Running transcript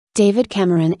David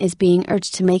Cameron is being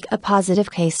urged to make a positive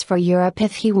case for Europe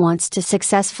if he wants to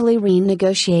successfully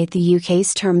renegotiate the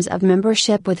UK's terms of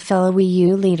membership with fellow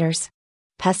EU leaders.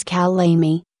 Pascal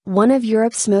Lamy, one of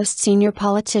Europe's most senior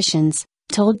politicians,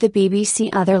 told the BBC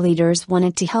other leaders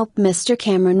wanted to help Mr.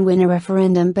 Cameron win a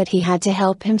referendum, but he had to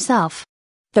help himself.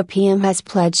 The PM has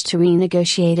pledged to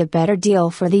renegotiate a better deal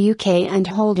for the UK and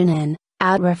hold an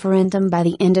in-out referendum by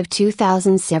the end of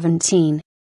 2017.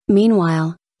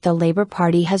 Meanwhile, the Labour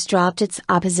Party has dropped its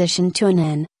opposition to an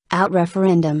in-out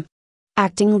referendum.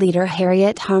 Acting leader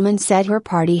Harriet Harman said her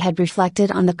party had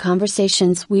reflected on the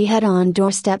conversations we had on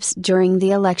doorsteps during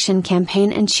the election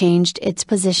campaign and changed its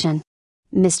position.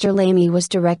 Mr. Lamy was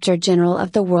Director General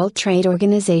of the World Trade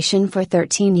Organization for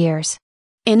 13 years.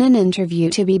 In an interview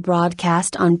to be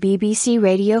broadcast on BBC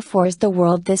Radio 4's The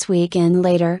World This Week and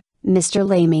later, Mr.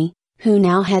 Lamy, who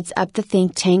now heads up the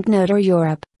think tank Notre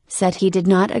Europe, said he did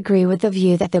not agree with the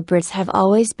view that the Brits have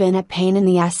always been a pain in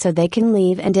the ass so they can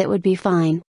leave and it would be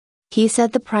fine. He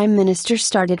said the Prime Minister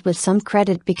started with some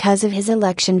credit because of his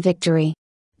election victory.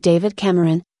 David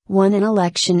Cameron won an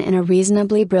election in a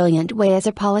reasonably brilliant way as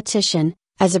a politician.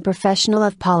 As a professional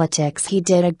of politics he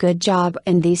did a good job,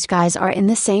 and these guys are in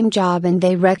the same job and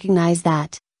they recognize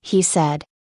that, he said.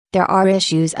 There are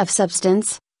issues of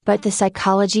substance, but the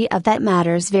psychology of that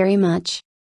matters very much.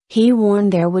 He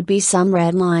warned there would be some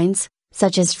red lines,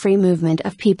 such as free movement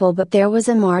of people, but there was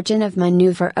a margin of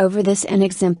maneuver over this in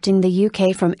exempting the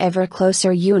UK from ever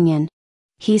closer union.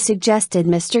 He suggested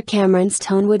Mr. Cameron's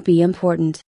tone would be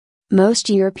important. Most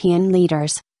European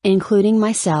leaders, including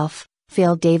myself,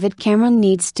 feel David Cameron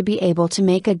needs to be able to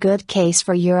make a good case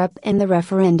for Europe in the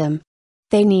referendum.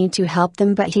 They need to help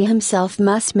them, but he himself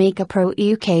must make a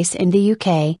pro-EU case in the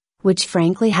UK, which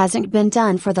frankly hasn't been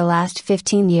done for the last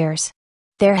 15 years.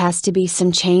 There has to be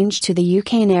some change to the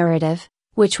UK narrative,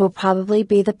 which will probably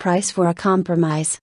be the price for a compromise.